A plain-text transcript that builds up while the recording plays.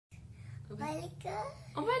On va à l'école?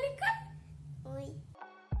 On va à l'école? Oui.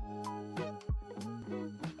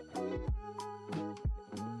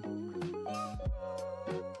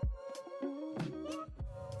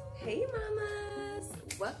 Hey mamas!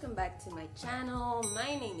 Welcome back to my channel.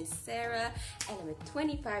 My name is Sarah and I'm a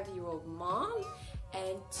 25-year-old mom,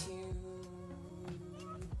 and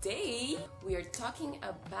today we are talking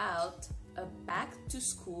about a back to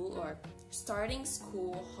school or starting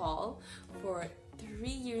school haul for 3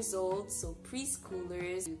 years old, so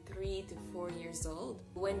preschoolers 3 to 4 years old.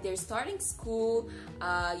 When they're starting school,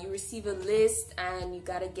 you receive a list and you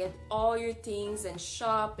gotta get all your things and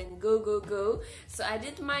shop and go. So I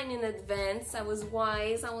did mine in advance. I was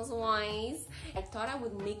wise. I thought I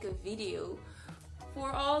would make a video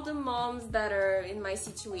for all the moms that are in my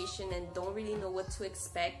situation and don't really know what to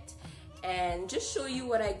expect, and just show you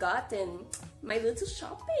what I got and my little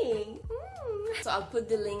shopping. So I'll put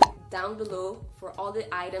the link down below for all the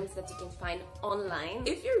items that you can find online.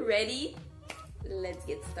 If you're ready, let's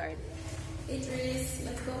get started. Idris,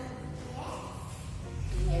 let's go.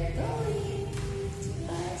 We are going to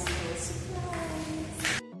buy school supplies.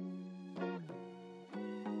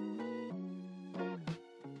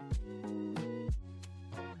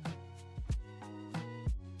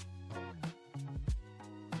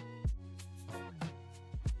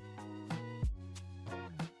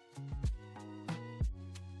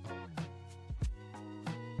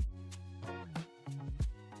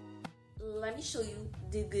 Let me show you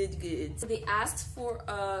the good goods. They asked for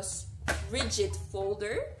a rigid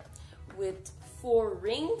folder with 4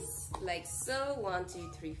 rings, like so, 1, 2,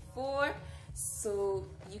 3, 4. So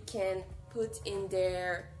you can put in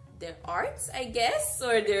their arts, I guess,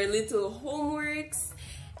 or their little homeworks,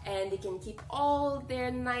 and they can keep all their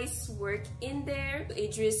nice work in there.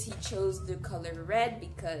 Idris, he chose the color red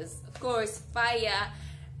because, of course, fire.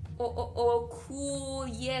 Oh, cool,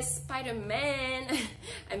 yes, Spider-Man.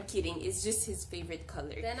 I'm kidding, it's just his favorite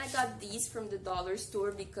color. Then I got these from the dollar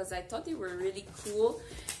store because I thought they were really cool.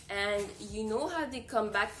 And you know how they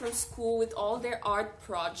come back from school with all their art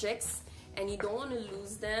projects and you don't want to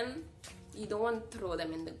lose them? You don't want to throw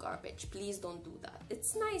them in the garbage. Please don't do that.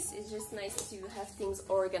 It's nice, it's just nice to have things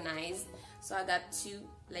organized. So I got 2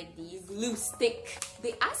 like these. Glue stick.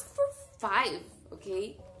 They asked for 5,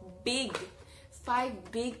 okay?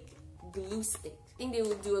 5 big glue stick. I think they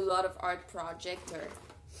will do a lot of art project, or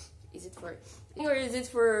is it for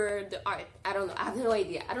the art? I don't know. I have no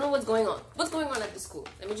idea. I don't know what's going on. What's going on at the school?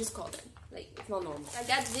 Let me just call them. Like, it's not normal. I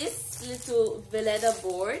got this little Velleda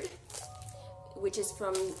board, which is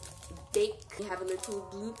from Bic. You have a little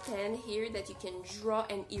blue pen here that you can draw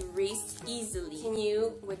and erase easily.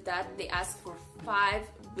 Continue with that. They asked for 5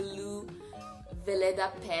 Blue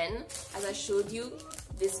Velleda pen. As I showed you,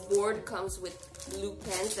 this board comes with blue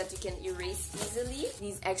pens that you can erase easily.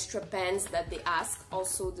 These extra pens that they ask,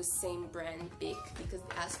 also the same brand, Bic, because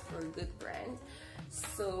they ask for a good brand.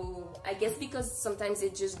 So I guess because sometimes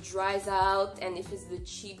it just dries out, and if it's the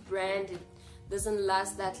cheap brand, it doesn't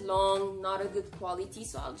last that long, not a good quality.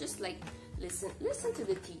 So I'll just like listen to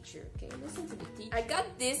the teacher, okay? Listen to the teacher. I got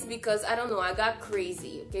this because, I don't know, I got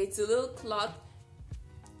crazy, okay? It's a little cloth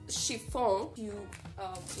chiffon. You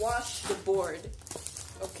wash the board,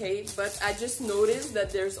 okay, but I just noticed that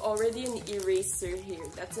there's already an eraser here.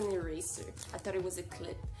 That's an eraser. I thought it was a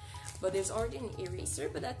clip, but there's already an eraser,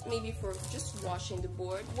 but that's maybe for just washing the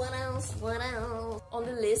board. What else? On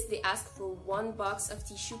the list, they asked for 1 box of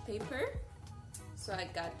tissue paper, so I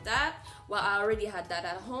got that. Well, I already had that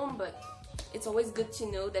at home, but it's always good to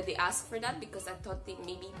know that they ask for that, because I thought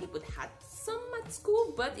maybe they would have some at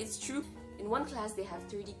school, but it's true. In one class, they have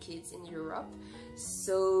 30 kids in Europe.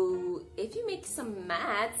 So if you make some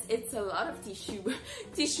maths, it's a lot of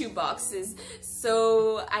tissue boxes.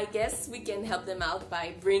 So I guess we can help them out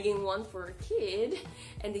by bringing one for a kid.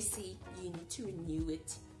 And they say you need to renew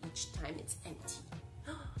it each time it's empty.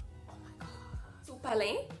 Oh my god.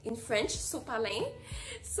 Sopalin, in French, Sopalin.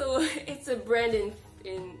 So it's a brand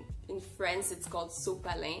in France, it's called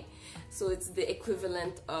Sopalin. So it's the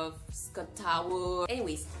equivalent of Scott towel.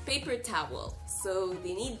 Anyways, paper towel. So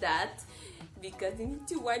they need that because they need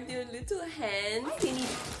to wipe their little hands. Why they need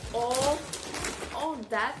all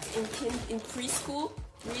that in preschool?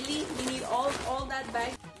 Really? You need all that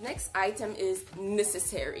back? Next item is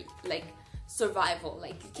necessary, like survival.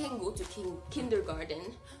 Like, you can't go to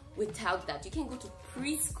kindergarten without that. You can't go to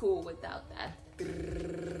preschool without that.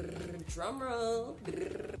 Drum roll.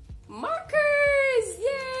 Markers!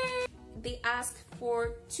 Yay! They asked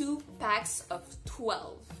for 2 packs of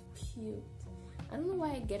 12. Cute. I don't know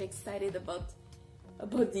why I get excited about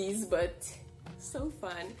these, but so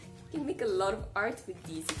fun. You can make a lot of art with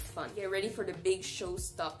these. It's fun. Get ready for the big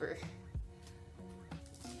showstopper.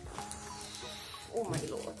 Oh my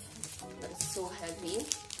lord, that is so heavy.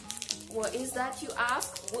 What is that, you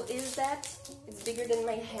ask? What is that? It's bigger than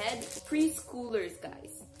my head. Preschoolers,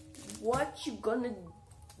 guys, what you gonna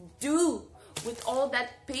do with all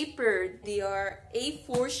that paper? They are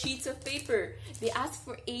A4 sheets of paper. They ask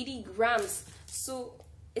for 80 grams, so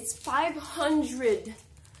it's 500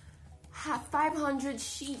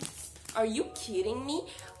 sheets. Are you kidding me?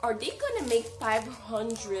 Are they gonna make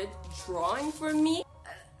 500 drawing for me?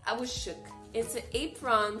 I was shook. It's an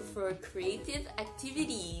apron for creative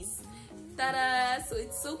activities. Ta-da! So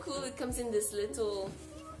it's so cool. It comes in this little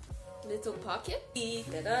pocket.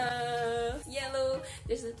 Ta-da! Yellow.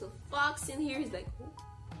 There's a little fox in here. He's like, oh.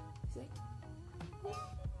 He's like, oh.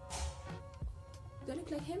 Do I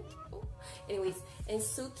look like him? Oh. Anyways, and it's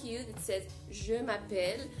so cute. It says Je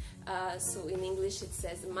m'appelle. So in English it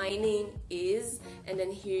says my name is, and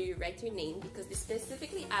then here you write your name, because they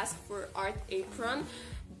specifically ask for art apron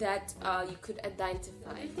that you could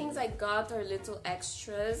identify. Other things I got are little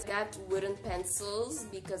extras. I got wooden pencils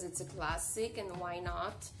because it's a classic, and why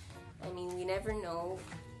not? I mean, we never know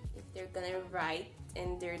if they're gonna write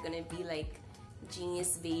and they're gonna be like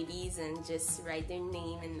genius babies and just write their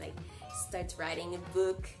name and like start writing a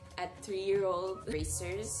book at 3-year-old.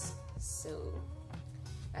 Erasers, so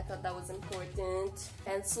I thought that was important.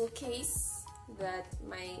 Pencil case that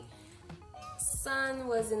my son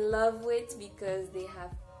was in love with because they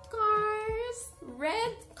have cars,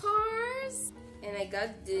 red cars. And I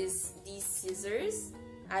got these scissors.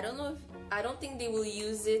 I don't think they will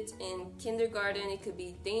use it in kindergarten. It could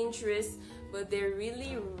be dangerous, but they're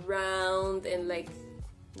really round and like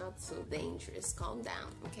not so dangerous. Calm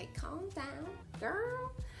down, okay? Calm down,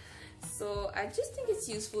 girl. So I just think it's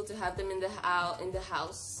useful to have them in the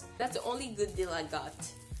house. That's the only good deal I got.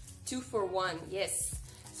 2 for 1, yes.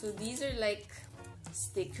 So these are like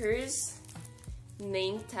stickers,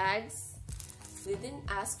 name tags. They didn't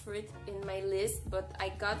ask for it in my list, but I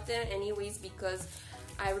got them anyways because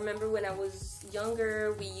I remember when I was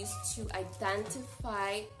younger, we used to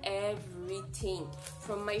identify everything.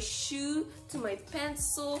 From my shoe, to my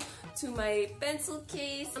pencil, to my pencil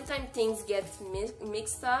case. Sometimes things get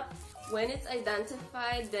mixed up. When it's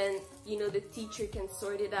identified, then, you know, the teacher can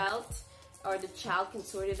sort it out, or the child can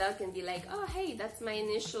sort it out and be like, oh, hey, that's my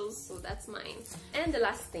initials, so that's mine. And the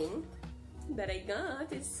last thing that I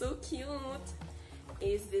got is so cute,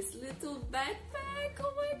 is this little backpack.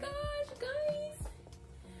 Oh my gosh, guys,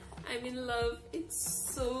 I'm in love. It's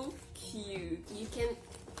so cute. You can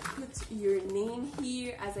put your name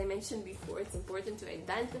here. As I mentioned before, it's important to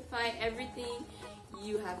identify everything.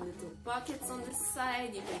 You have little pockets on the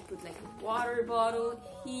side. You can put like a water bottle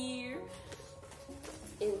here.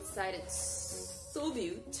 Inside it's so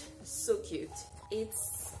cute.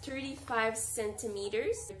 It's 35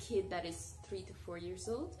 centimeters. A kid that is 3 to 4 years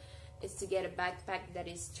old is to get a backpack that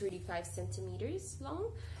is 35 centimeters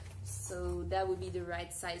long. So that would be the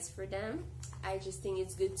right size for them. I just think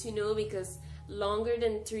it's good to know, because longer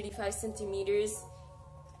than 35 centimeters,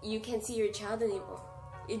 you can't see your child anymore.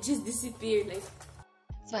 It just disappeared. Like.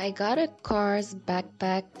 So I got a Cars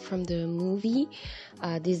backpack from the movie,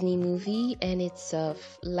 Disney movie, and it's of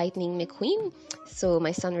Lightning McQueen. So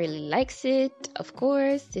my son really likes it. Of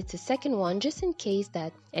course, it's a second one just in case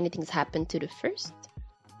that anything's happened to the first.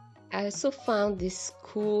 I also found this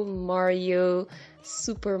cool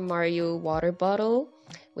Super Mario water bottle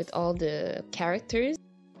with all the characters.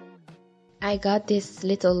 I got this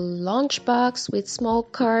little lunchbox with small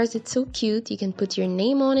cars. It's so cute. You can put your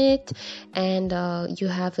name on it, and you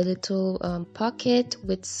have a little pocket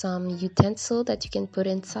with some utensil that you can put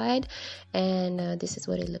inside, and this is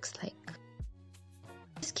what it looks like.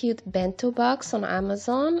 This cute bento box on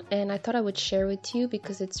Amazon, and I thought I would share with you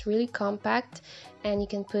because it's really compact and you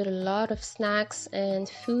can put a lot of snacks and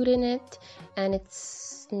food in it, and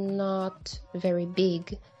it's not very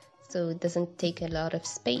big, so it doesn't take a lot of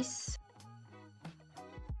space.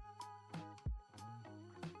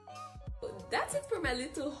 That's it for my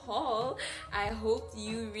little haul. I hope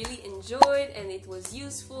you really enjoyed and it was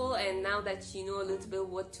useful, and now that you know a little bit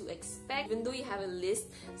what to expect, even though you have a list,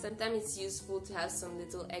 sometimes it's useful to have some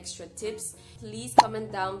little extra tips. Please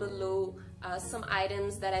comment down below some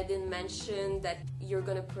items that I didn't mention that you're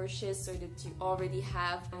gonna purchase or that you already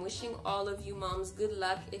have. I'm wishing all of you moms good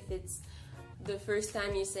luck if it's the first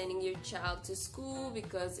time you're sending your child to school,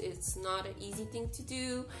 because it's not an easy thing to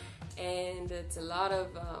do, and it's a lot of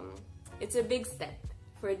it's a big step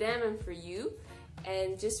for them and for you.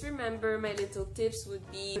 And just remember, my little tips would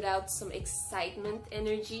be put out some excitement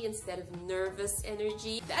energy instead of nervous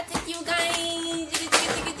energy. That's it, you guys!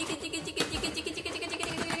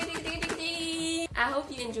 I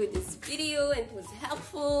hope you enjoyed this video and it was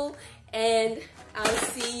helpful. And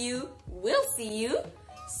we'll see you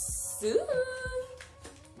soon.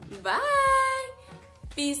 Bye.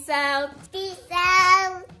 Peace out. Peace out.